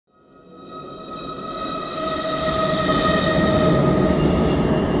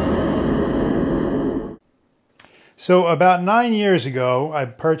So about 9 years ago, I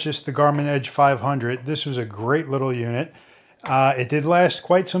purchased the Garmin Edge 500. This was a great little unit. It did last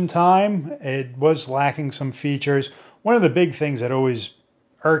quite some time. It was lacking some features. One of the big things that always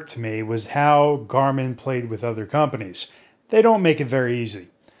irked me was how Garmin played with other companies. They don't make it very easy.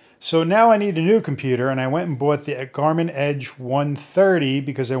 So now I need a new computer, and I went and bought the Garmin Edge 130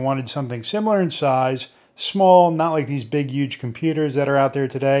 because I wanted something similar in size, small, not like these big, huge computers that are out there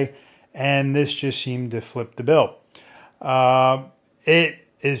today. And this just seemed to flip the bill. It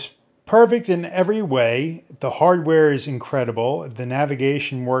is perfect in every way. The hardware is incredible. The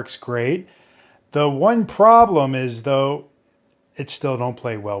navigation works great. The one problem is, though, it still don't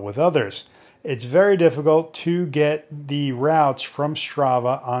play well with others. It's very difficult to get the routes from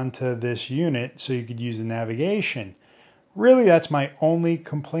Strava onto this unit so you could use the navigation. Really, that's my only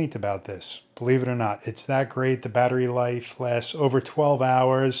complaint about this. Believe it or not, it's that great. The battery life lasts over 12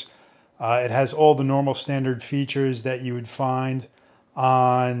 hours. It has all the normal standard features that you would find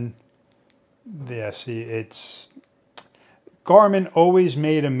on Garmin always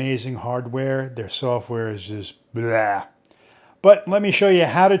made amazing hardware. Their software is just blah. But let me show you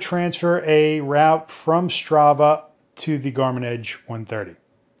how to transfer a route from Strava to the Garmin Edge 130.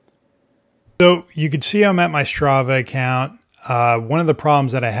 So you can see I'm at my Strava account. One of the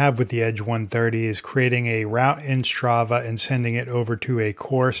problems that I have with the Edge 130 is creating a route in Strava and sending it over to a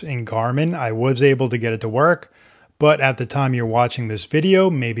course in Garmin. I was able to get it to work, but at the time you're watching this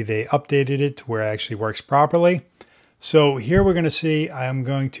video, maybe they updated it to where it actually works properly. So here we're going to see, I'm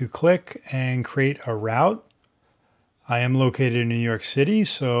going to click and create a route. I am located in New York City,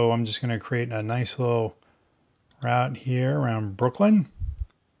 so I'm just going to create a nice little route here around Brooklyn.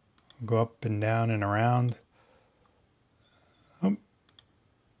 Go up and down and around.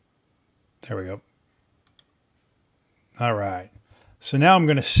 There we go. All right. So now I'm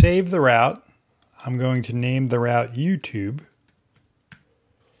going to save the route. I'm going to name the route YouTube.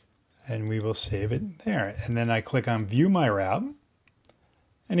 And we will save it there. And then I click on View My Route.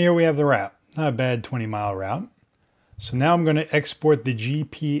 And here we have the route. Not a bad 20-mile route. So now I'm going to export the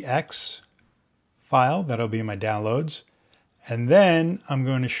GPX file. That'll be in my downloads. And then I'm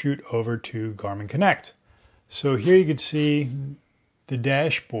going to shoot over to Garmin Connect. So here you can see the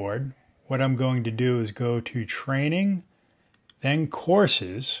dashboard. What I'm going to do is go to Training, then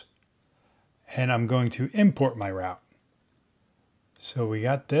Courses, and I'm going to import my route. So we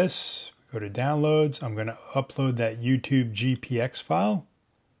got this. Go to Downloads. I'm going to upload that YouTube GPX file.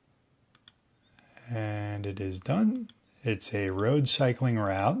 And it is done. It's a road cycling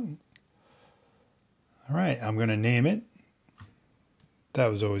route. All right, I'm going to name it. That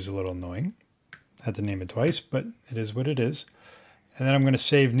was always a little annoying. I had to name it twice, but it is what it is. And then I'm going to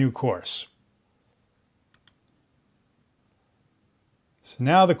save new course. So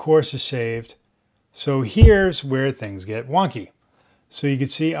now the course is saved. So here's where things get wonky. So you can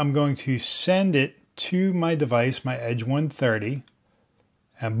see I'm going to send it to my device, my Edge 130,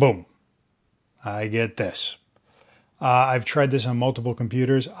 and boom, I get this. I've tried this on multiple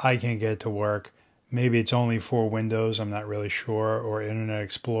computers. I can't get it to work. Maybe it's only for Windows, I'm not really sure, or Internet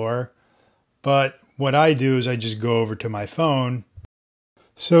Explorer. But what I do is I just go over to my phone.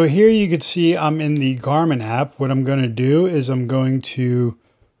 So here you can see I'm in the Garmin app. What I'm going to do is I'm going to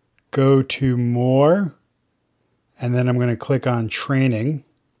go to More, and then I'm going to click on Training.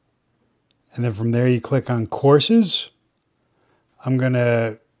 And then from there you click on Courses. I'm going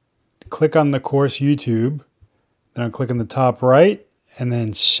to click on the course YouTube. Then I'll click on the top right and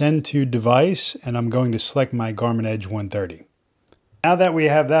then Send to Device. And I'm going to select my Garmin Edge 130. Now that we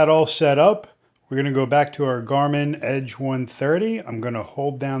have that all set up, we're going to go back to our Garmin Edge 130. I'm going to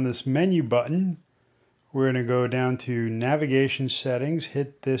hold down this menu button. We're going to go down to Navigation Settings,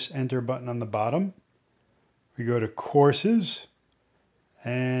 hit this Enter button on the bottom. We go to Courses,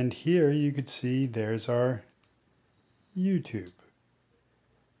 and here you can see there's our YouTube.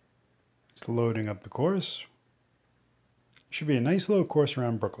 It's loading up the course. Should be a nice little course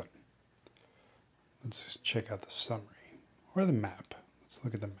around Brooklyn. Let's just check out the summary or the map. Let's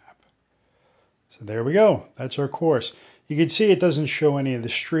look at the map. So there we go. That's our course. You can see it doesn't show any of the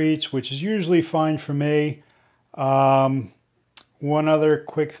streets, which is usually fine for me. One other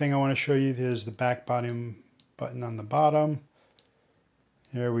quick thing I want to show you is the back bottom button on the bottom.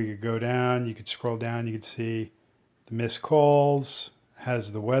 Here we could go down. You could scroll down. You could see the missed calls,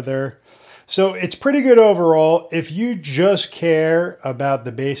 has the weather. So it's pretty good overall. If you just care about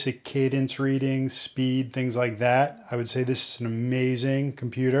the basic cadence readings, speed, things like that, I would say this is an amazing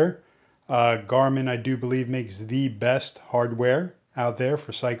computer. Garmin, I do believe, makes the best hardware out there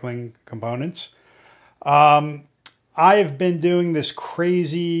for cycling components. I have been doing this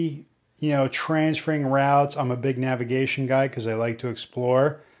crazy, transferring routes. I'm a big navigation guy because I like to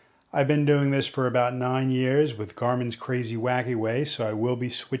explore. I've been doing this for about 9 years with Garmin's Crazy Wacky Way, so I will be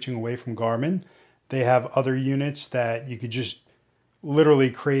switching away from Garmin. They have other units that you could just literally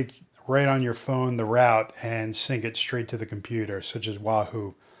create right on your phone the route and sync it straight to the computer, such as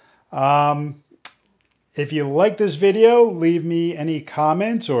Wahoo. If you like this video, leave me any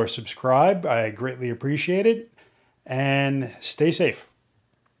comments or subscribe. I greatly appreciate it. And stay safe.